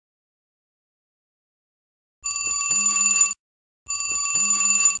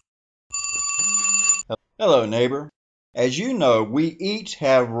Hello, neighbor. As you know, we each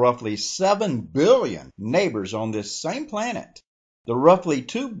have roughly 7 billion neighbors on this same planet. The roughly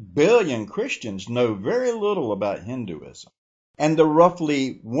 2 billion Christians know very little about Hinduism. And the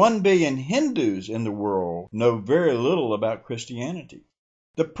roughly 1 billion Hindus in the world know very little about Christianity.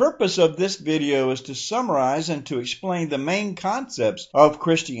 The purpose of this video is to summarize and to explain the main concepts of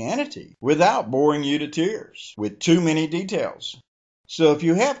Christianity without boring you to tears with too many details. So if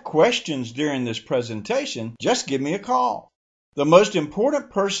you have questions during this presentation, just give me a call. The most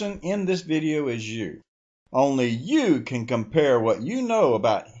important person in this video is you. Only you can compare what you know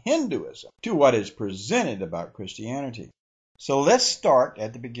about Hinduism to what is presented about Christianity. So let's start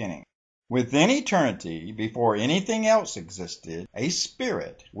at the beginning. Within eternity, before anything else existed, a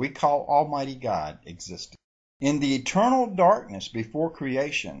spirit we call Almighty God existed. In the eternal darkness before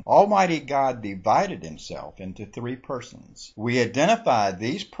creation, Almighty God divided himself into 3 persons. We identify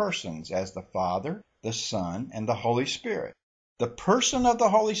these persons as the Father, the Son, and the Holy Spirit. The person of the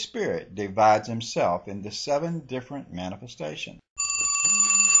Holy Spirit divides himself into 7 different manifestations.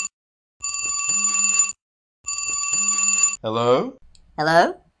 Hello?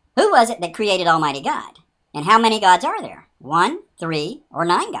 Hello? Who was it that created Almighty God? And how many gods are there? 1, 3, or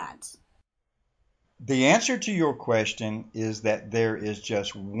 9 gods? The answer to your question is that there is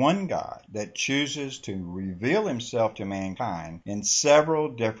just one God that chooses to reveal himself to mankind in several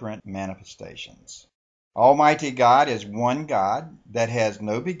different manifestations. Almighty God is one God that has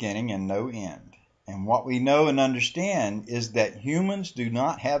no beginning and no end. And what we know and understand is that humans do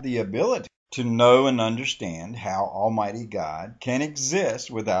not have the ability to know and understand how Almighty God can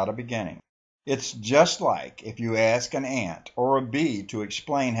exist without a beginning. It's just like if you ask an ant or a bee to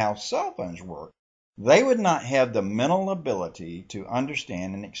explain how cell phones work, they would not have the mental ability to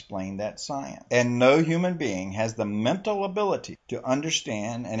understand and explain that science. And no human being has the mental ability to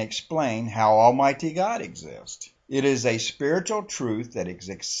understand and explain how Almighty God exists. It is a spiritual truth that is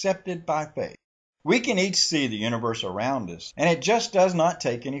accepted by faith. We can each see the universe around us, and it just does not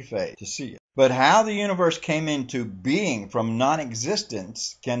take any faith to see it. But how the universe came into being from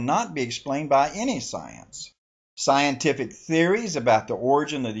non-existence cannot be explained by any science. Scientific theories about the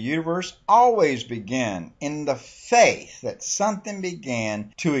origin of the universe always begin in the faith that something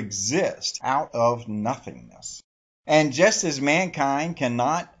began to exist out of nothingness. And just as mankind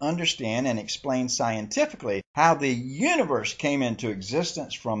cannot understand and explain scientifically how the universe came into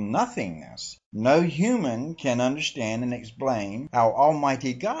existence from nothingness, no human can understand and explain how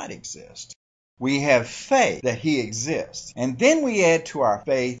Almighty God exists. We have faith that he exists, and then we add to our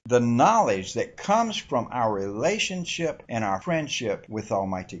faith the knowledge that comes from our relationship and our friendship with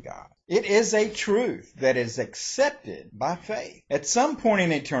Almighty God. It is a truth that is accepted by faith. At some point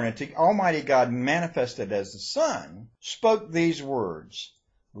in eternity, Almighty God manifested as the Son, spoke these words,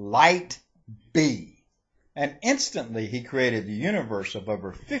 "Light be." And instantly he created the universe of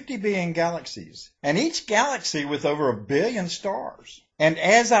over 50 billion galaxies, and each galaxy with over 1 billion stars. And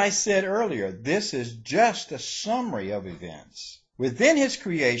as I said earlier, this is just a summary of events. Within his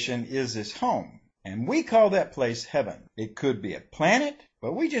creation is his home, and we call that place heaven. It could be a planet,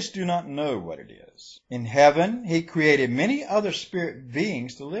 but we just do not know what it is. In heaven, he created many other spirit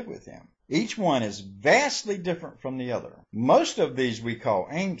beings to live with him. Each one is vastly different from the other. Most of these we call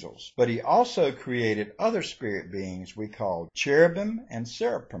angels, but he also created other spirit beings we call cherubim and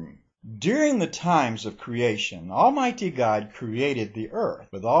seraphim. During the times of creation, Almighty God created the earth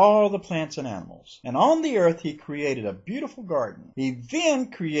with all the plants and animals. And on the earth he created a beautiful garden. He then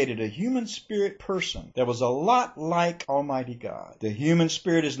created a human spirit person that was a lot like Almighty God. The human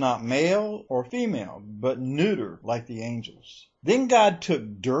spirit is not male or female, but neuter like the angels. Then God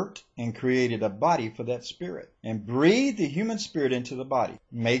took dirt and created a body for that spirit and breathed the human spirit into the body,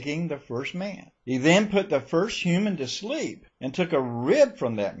 making the first man. He then put the first human to sleep and took a rib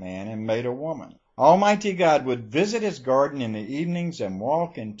from that man and made a woman. Almighty God would visit his garden in the evenings and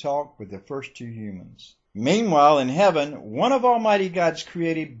walk and talk with the first 2 humans. Meanwhile, in heaven, one of Almighty God's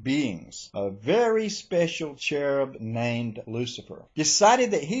created beings, a very special cherub named Lucifer,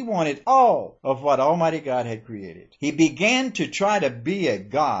 decided that he wanted all of what Almighty God had created. He began to try to be a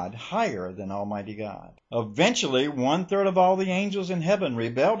god higher than Almighty God. Eventually, 1/3 of all the angels in heaven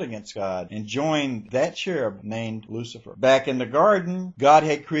rebelled against God and joined that cherub named Lucifer. Back in the garden, God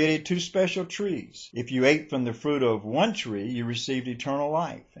had created 2 special trees. If you ate from the fruit of one tree, you received eternal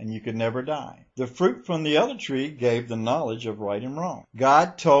life, and you could never die. The fruit from the other tree gave the knowledge of right and wrong.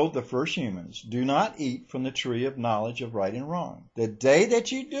 God told the first humans, "Do not eat from the tree of knowledge of right and wrong. The day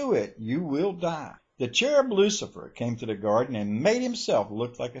that you do it, you will die." The cherub Lucifer came to the garden and made himself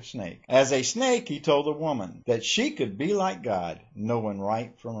look like a snake. As a snake, he told the woman that she could be like God, knowing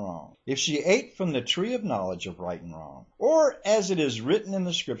right from wrong, if she ate from the tree of knowledge of right and wrong. Or, as it is written in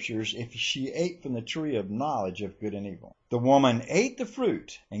the scriptures, if she ate from the tree of knowledge of good and evil. The woman ate the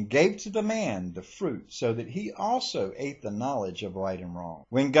fruit and gave to the man the fruit, so that he also ate the knowledge of right and wrong.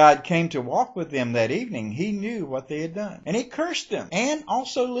 When God came to walk with them that evening, he knew what they had done. And he cursed them, and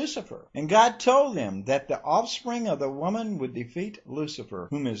also Lucifer. And God told them that the offspring of the woman would defeat Lucifer,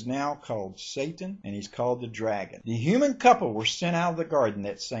 whom is now called Satan, and he's called the dragon. The human couple were sent out of the garden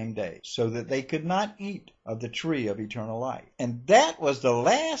that same day, so that they could not eat of the tree of eternal life. And that was the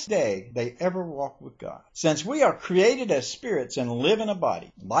last day they ever walked with God. Since we are created as spirits and live in a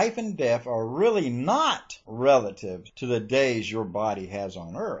body, life and death are really not relative to the days your body has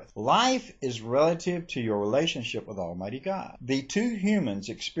on earth. Life is relative to your relationship with Almighty God. The two humans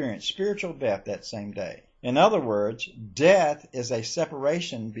experienced spiritual death that same day. In other words, death is a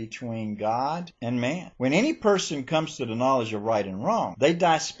separation between God and man. When any person comes to the knowledge of right and wrong, they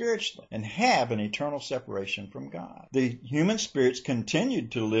die spiritually and have an eternal separation from God. The human spirits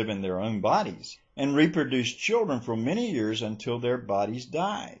continued to live in their own bodies and reproduced children for many years until their bodies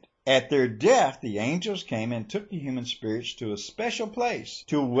died. At their death, the angels came and took the human spirits to a special place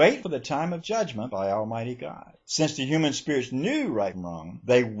to wait for the time of judgment by Almighty God. Since the human spirits knew right and wrong,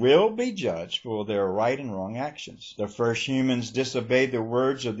 they will be judged for their right and wrong actions. The first humans disobeyed the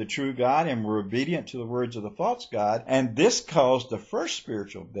words of the true God and were obedient to the words of the false God, and this caused the first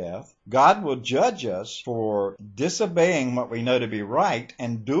spiritual death. God will judge us for disobeying what we know to be right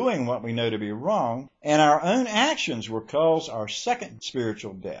and doing what we know to be wrong, and our own actions will cause our second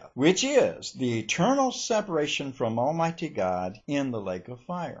spiritual death, which is the eternal separation from Almighty God in the lake of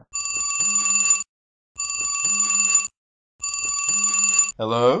fire.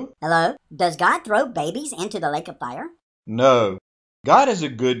 Hello? Hello? Does God throw babies into the lake of fire? No. God is a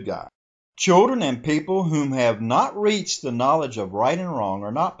good God. Children and people whom have not reached the knowledge of right and wrong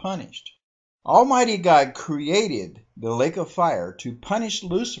are not punished. Almighty God created the lake of fire to punish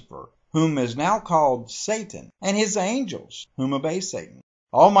Lucifer, whom is now called Satan, and his angels, whom obey Satan.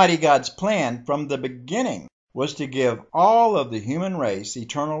 Almighty God's plan from the beginning was to give all of the human race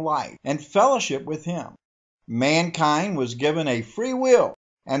eternal life and fellowship with Him. Mankind was given a free will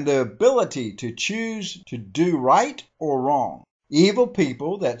and the ability to choose to do right or wrong. Evil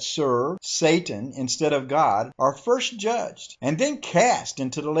people that serve Satan instead of God are first judged and then cast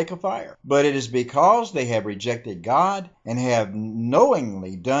into the lake of fire. But it is because they have rejected God and have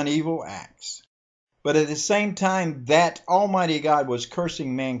knowingly done evil acts. But at the same time that Almighty God was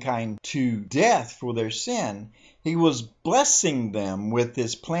cursing mankind to death for their sin, He was blessing them with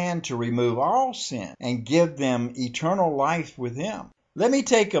His plan to remove all sin and give them eternal life with Him. Let me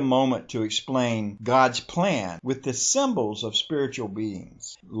take a moment to explain God's plan with the symbols of spiritual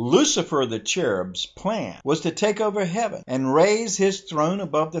beings. Lucifer the cherub's plan was to take over heaven and raise his throne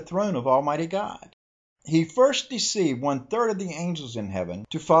above the throne of Almighty God. He first deceived 1/3 of the angels in heaven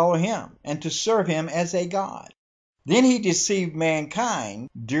to follow him and to serve him as a god. Then he deceived mankind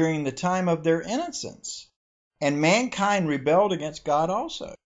during the time of their innocence, and mankind rebelled against God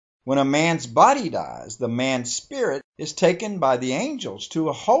also. When a man's body dies, the man's spirit is taken by the angels to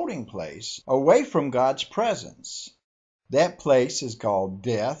a holding place away from God's presence. That place is called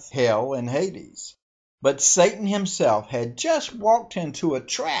death, hell, and Hades. But Satan himself had just walked into a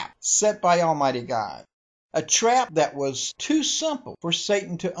trap set by Almighty God. A trap that was too simple for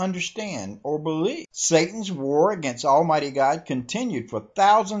Satan to understand or believe. Satan's war against Almighty God continued for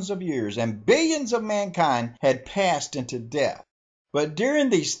thousands of years, and billions of mankind had passed into death. But during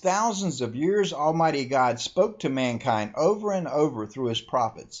these thousands of years, Almighty God spoke to mankind over and over through His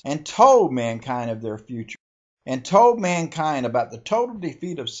prophets and told mankind of their future, and told mankind about the total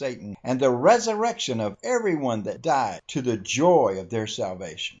defeat of Satan and the resurrection of everyone that died to the joy of their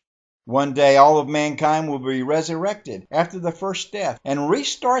salvation. One day all of mankind will be resurrected after the first death and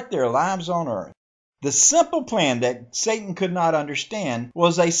restart their lives on earth. The simple plan that Satan could not understand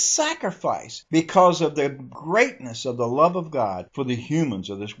was a sacrifice because of the greatness of the love of God for the humans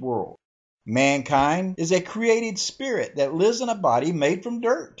of this world. Mankind is a created spirit that lives in a body made from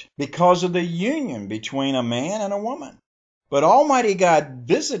dirt because of the union between a man and a woman. But Almighty God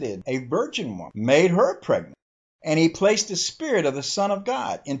visited a virgin woman, made her pregnant, and He placed the Spirit of the Son of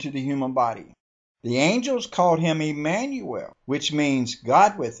God into the human body. The angels called Him Emmanuel, which means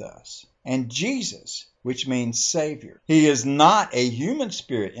God with us, and Jesus, which means Savior. He is not a human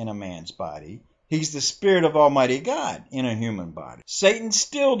spirit in a man's body. He's the Spirit of Almighty God in a human body. Satan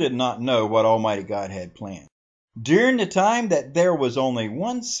still did not know what Almighty God had planned. During the time that there was only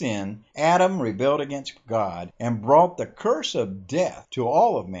one sin, Adam rebelled against God and brought the curse of death to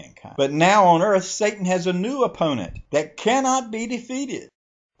all of mankind. But now on earth, Satan has a new opponent that cannot be defeated,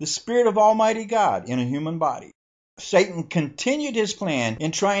 the Spirit of Almighty God in a human body. Satan continued his plan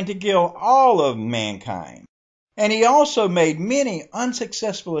in trying to kill all of mankind. And he also made many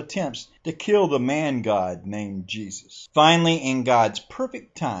unsuccessful attempts to kill the man-God named Jesus. Finally, in God's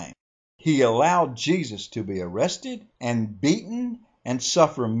perfect time, he allowed Jesus to be arrested and beaten and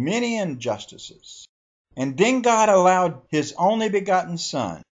suffer many injustices. And then God allowed his only begotten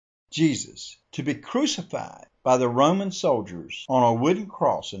Son, Jesus, to be crucified by the Roman soldiers on a wooden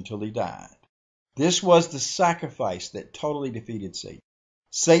cross until he died. This was the sacrifice that totally defeated Satan.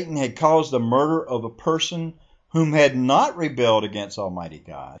 Satan had caused the murder of a person whom had not rebelled against Almighty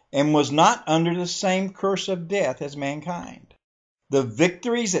God and was not under the same curse of death as mankind. The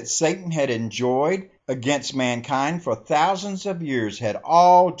victories that Satan had enjoyed against mankind for thousands of years had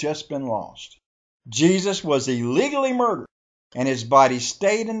all just been lost. Jesus was illegally murdered, and his body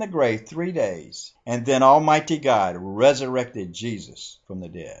stayed in the grave 3 days, and then Almighty God resurrected Jesus from the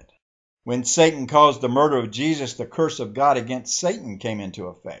dead. When Satan caused the murder of Jesus, the curse of God against Satan came into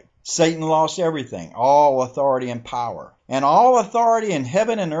effect. Satan lost everything, all authority and power, and all authority in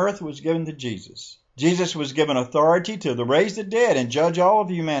heaven and earth was given to Jesus. Jesus was given authority to raise the dead and judge all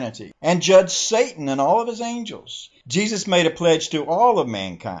of humanity, and judge Satan and all of his angels. Jesus made a pledge to all of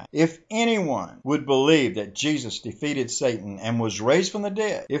mankind. If anyone would believe that Jesus defeated Satan and was raised from the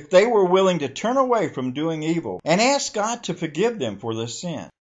dead, if they were willing to turn away from doing evil and ask God to forgive them for their sin,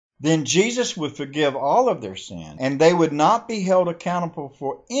 then Jesus would forgive all of their sin, and they would not be held accountable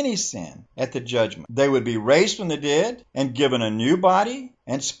for any sin at the judgment. They would be raised from the dead and given a new body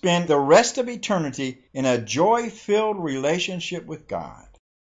and spend the rest of eternity in a joy-filled relationship with God.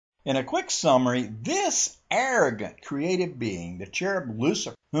 In a quick summary, this arrogant creative being, the cherub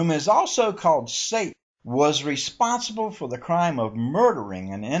Lucifer, whom is also called Satan, was responsible for the crime of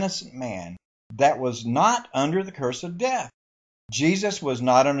murdering an innocent man that was not under the curse of death. Jesus was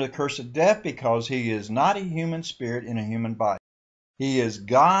not under the curse of death because he is not a human spirit in a human body. He is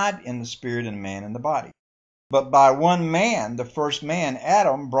God in the spirit and man in the body. But by one man, the first man,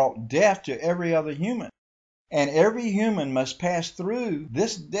 Adam, brought death to every other human. And every human must pass through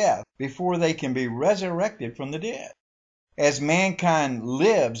this death before they can be resurrected from the dead. As mankind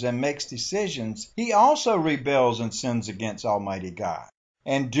lives and makes decisions, he also rebels and sins against Almighty God.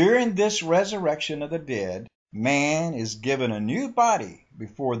 And during this resurrection of the dead, man is given a new body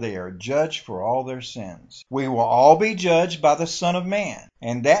before they are judged for all their sins. We will all be judged by the Son of Man,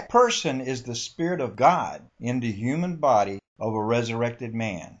 and that person is the Spirit of God in the human body of a resurrected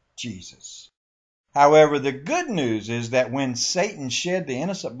man, Jesus. However, the good news is that when Satan shed the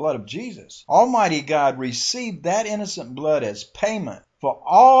innocent blood of Jesus, Almighty God received that innocent blood as payment for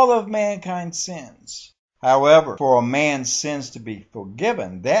all of mankind's sins. However, for a man's sins to be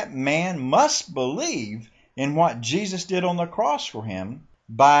forgiven, that man must believe in what Jesus did on the cross for him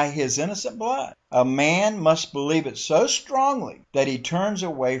by his innocent blood. A man must believe it so strongly that he turns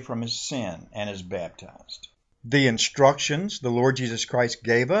away from his sin and is baptized. The instructions the Lord Jesus Christ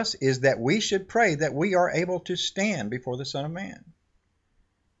gave us is that we should pray that we are able to stand before the Son of Man.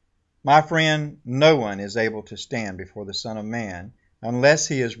 My friend, no one is able to stand before the Son of Man unless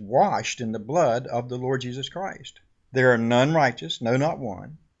he is washed in the blood of the Lord Jesus Christ. There are none righteous, no, not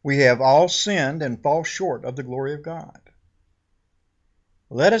one. We have all sinned and fall short of the glory of God.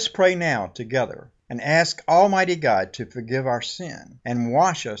 Let us pray now together and ask Almighty God to forgive our sin and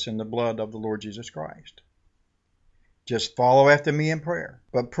wash us in the blood of the Lord Jesus Christ. Just follow after me in prayer,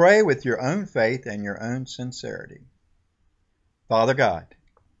 but pray with your own faith and your own sincerity. Father God,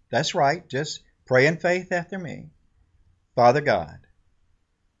 that's right, just pray in faith after me. Father God,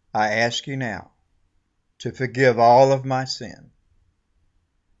 I ask you now to forgive all of my sin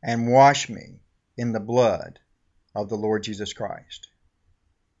and wash me in the blood of the Lord Jesus Christ,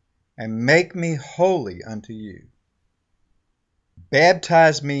 and make me holy unto you.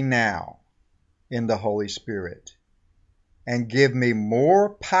 Baptize me now in the Holy Spirit, and give me more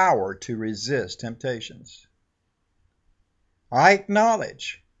power to resist temptations. I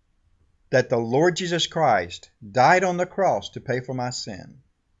acknowledge that the Lord Jesus Christ died on the cross to pay for my sin,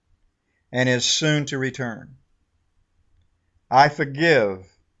 and is soon to return. I forgive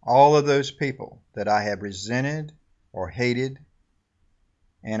all of those people that I have resented or hated,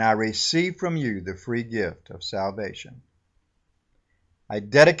 and I receive from you the free gift of salvation. I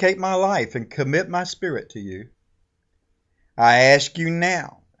dedicate my life and commit my spirit to you. I ask you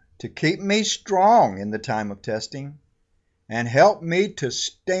now to keep me strong in the time of testing and help me to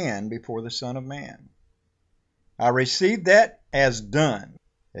stand before the Son of Man. I receive that as done.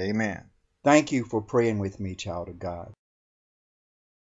 Amen. Thank you for praying with me, child of God.